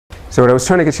So what I was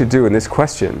trying to get you to do in this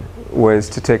question was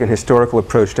to take an historical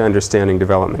approach to understanding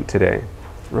development today,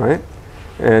 right?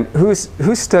 And who's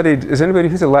studied, is anybody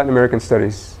who's a Latin American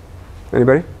studies?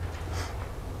 Anybody?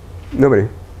 Nobody.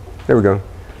 There we go.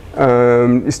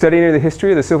 You study any of the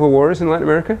history of the civil wars in Latin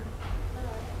America?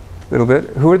 A little bit.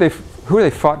 Who are they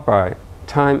fought by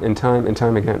time and time and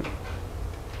time again?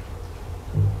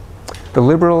 The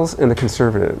liberals and the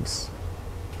conservatives,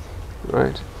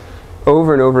 right?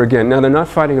 Over and over again. Now they're not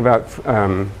fighting about,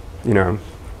 you know,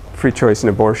 free choice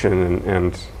and abortion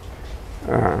and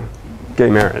gay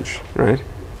marriage, right?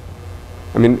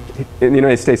 I mean, in the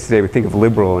United States today, we think of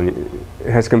liberal, and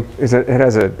it has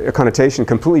a connotation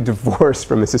completely divorced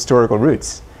from its historical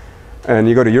roots. And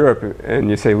you go to Europe and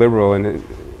you say liberal, and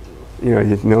you know,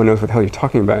 no one knows what the hell you're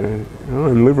talking about. And, oh,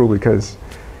 I'm liberal because,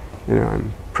 you know,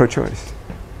 I'm pro-choice.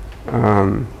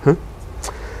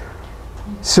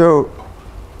 So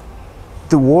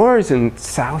the wars in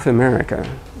South America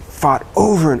fought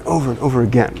over and over and over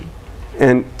again,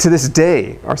 and to this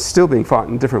day are still being fought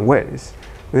in different ways.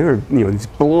 They were, you know, these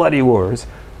bloody wars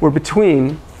were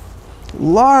between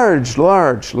large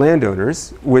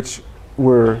landowners, which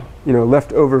were, you know,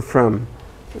 left over from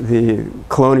the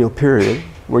colonial period,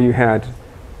 where you had,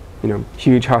 you know,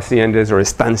 huge haciendas or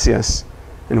estancias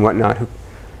and whatnot,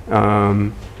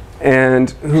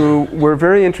 and who were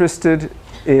very interested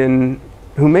in,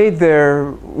 who made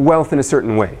their wealth in a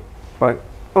certain way by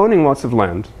owning lots of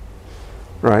land,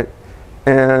 right?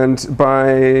 And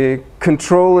by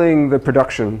controlling the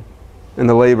production and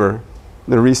the labor,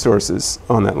 the resources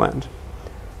on that land.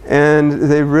 And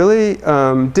they really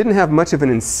didn't have much of an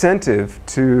incentive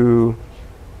to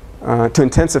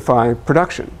intensify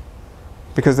production,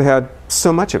 because they had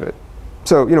so much of it.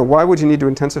 So, you know, why would you need to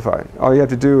intensify? All you have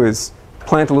to do is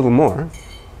plant a little more,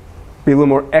 be a little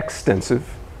more extensive,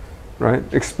 right?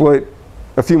 Exploit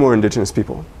a few more indigenous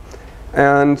people,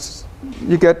 and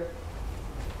you get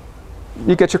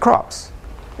your crops.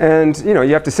 And, you know,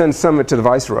 you have to send some of it to the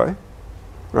viceroy,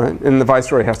 right? And the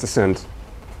viceroy has to send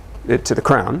it to the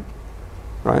crown,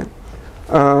 right?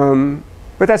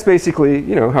 But that's basically,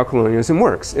 you know, how colonialism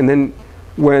works. And then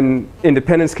when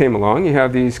independence came along, you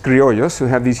have these criollos who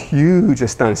have these huge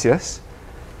estancias.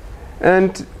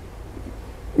 And,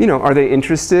 you know, are they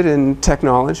interested in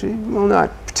technology? Well, not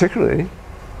particularly.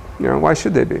 You know, why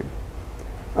should they be?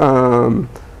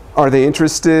 Are they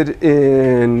interested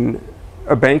in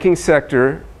a banking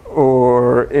sector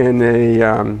or in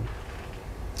a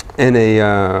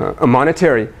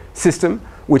monetary system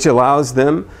which allows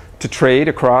them to trade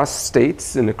across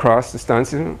states and across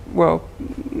estancias? Well,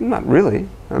 not really.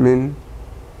 I mean,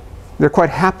 they're quite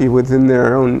happy within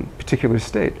their own particular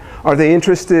state. Are they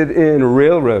interested in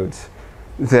railroads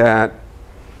that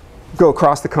go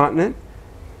across the continent?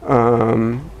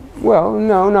 Well,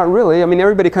 no, not really. I mean,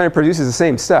 everybody kind of produces the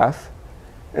same stuff.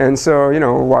 And so, you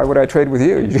know, why would I trade with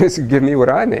you? You just give me what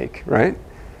I make, right?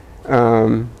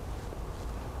 Oh,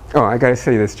 I got to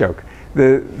tell you this joke.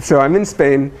 So I'm in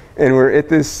Spain, and we're at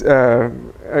this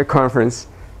conference,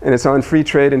 and it's on free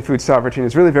trade and food sovereignty, and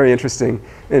it's really very interesting.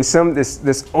 And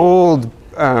this old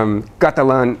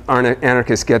Catalan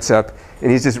anarchist gets up, and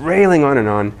he's just railing on and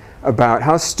on about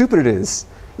how stupid it is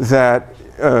that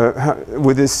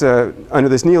with this under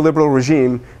this neoliberal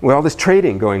regime, with all this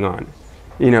trading going on,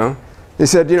 you know. They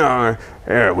said, you know,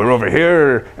 we're over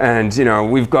here, and, you know,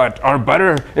 we've got our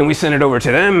butter, and we send it over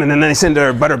to them, and then they send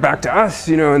our butter back to us,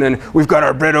 you know, and then we've got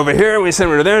our bread over here, and we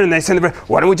send it to there, and they send the bread.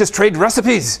 Why don't we just trade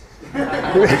recipes?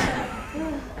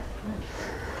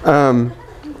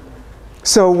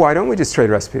 So why don't we just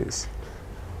trade recipes?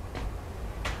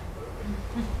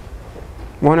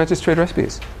 Why not just trade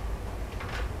recipes?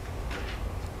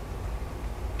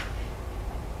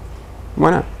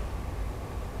 Why not?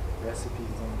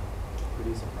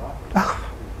 Oh,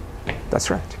 that's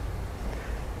right.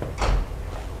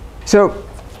 So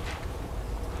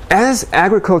as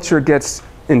agriculture gets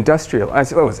industrial,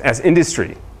 as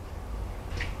industry,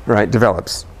 right,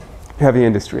 develops, heavy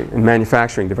industry and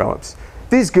manufacturing develops,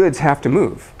 these goods have to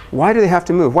move. Why do they have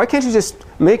to move? Why can't you just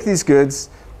make these goods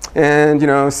and, you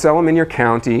know, sell them in your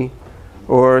county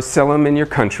or sell them in your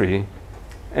country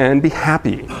and be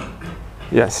happy?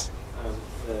 Yes?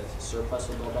 The surplus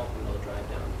will build up and they'll drive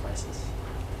down prices.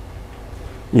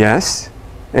 Yes,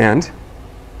 and? And then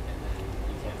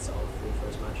you can't sell food for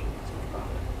as much and as much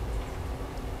profit.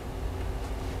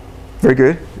 Very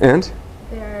good, and?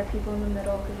 There are people in the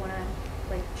middle who want to,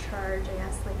 like, charge, I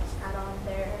guess, like, add on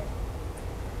their,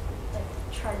 like,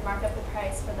 try to mark up the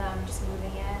price for them, just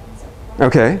moving it and so forth.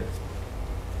 Okay.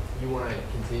 You want to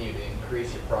continue to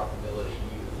increase your profitability,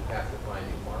 you have to find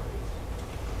new markets.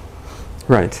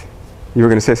 Right. You were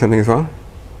going to say something as well?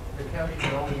 Maybe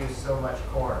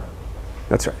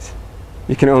That's right.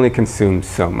 You can only consume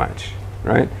so much,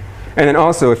 right? And then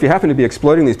also, if you happen to be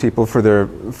exploiting these people for their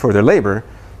labor,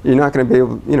 you're not going to be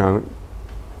able, you know,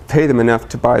 pay them enough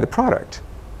to buy the product,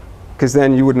 because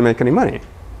then you wouldn't make any money.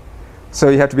 So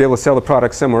you have to be able to sell the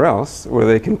product somewhere else where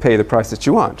they can pay the price that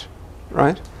you want,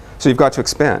 right? So you've got to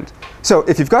expand. So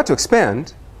if you've got to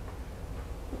expand,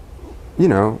 you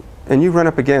know, and you run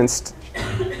up against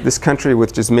this country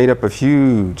which is made up of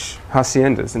huge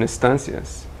haciendas and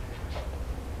estancias,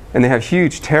 and they have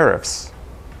huge tariffs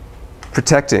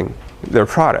protecting their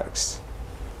products,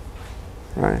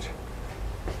 right?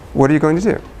 What are you going to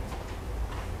do?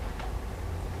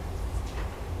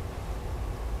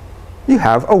 You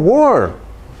have a war.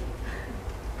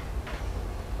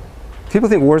 People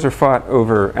think wars are fought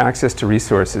over access to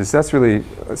resources. That's really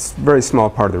a very small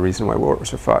part of the reason why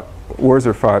wars are fought. Wars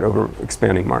are fought over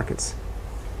expanding markets.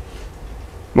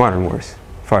 Modern wars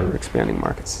fought over expanding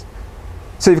markets.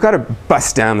 So you've got to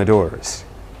bust down the doors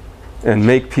and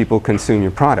make people consume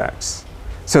your products.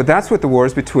 So that's what the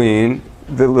wars between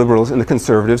the liberals and the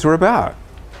conservatives were about.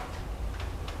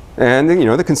 And you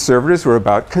know, the conservatives were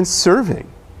about conserving.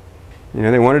 You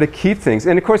know, they wanted to keep things.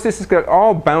 And of course, this has got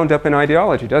all bound up in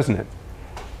ideology, doesn't it?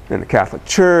 And the Catholic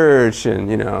Church, and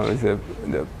you know,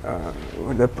 the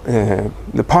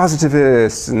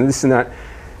positivists, and this and that.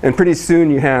 And pretty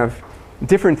soon you have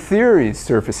different theories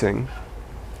surfacing,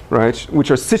 right,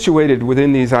 which are situated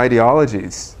within these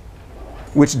ideologies,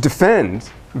 which defend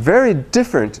very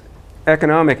different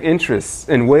economic interests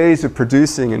and ways of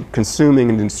producing and consuming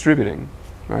and distributing,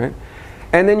 right?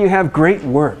 And then you have great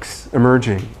works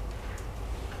emerging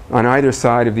on either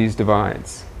side of these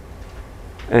divides.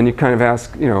 And you kind of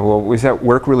ask, you know, well, was that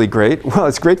work really great? Well,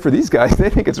 it's great for these guys. They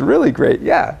think it's really great.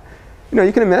 Yeah. You know,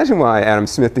 you can imagine why Adam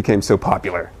Smith became so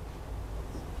popular.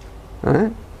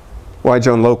 Right? Why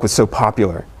Joan Locke was so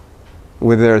popular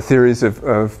with their theories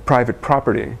of private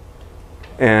property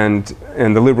and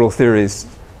the liberal theories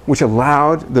which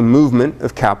allowed the movement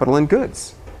of capital and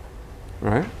goods.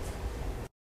 Right?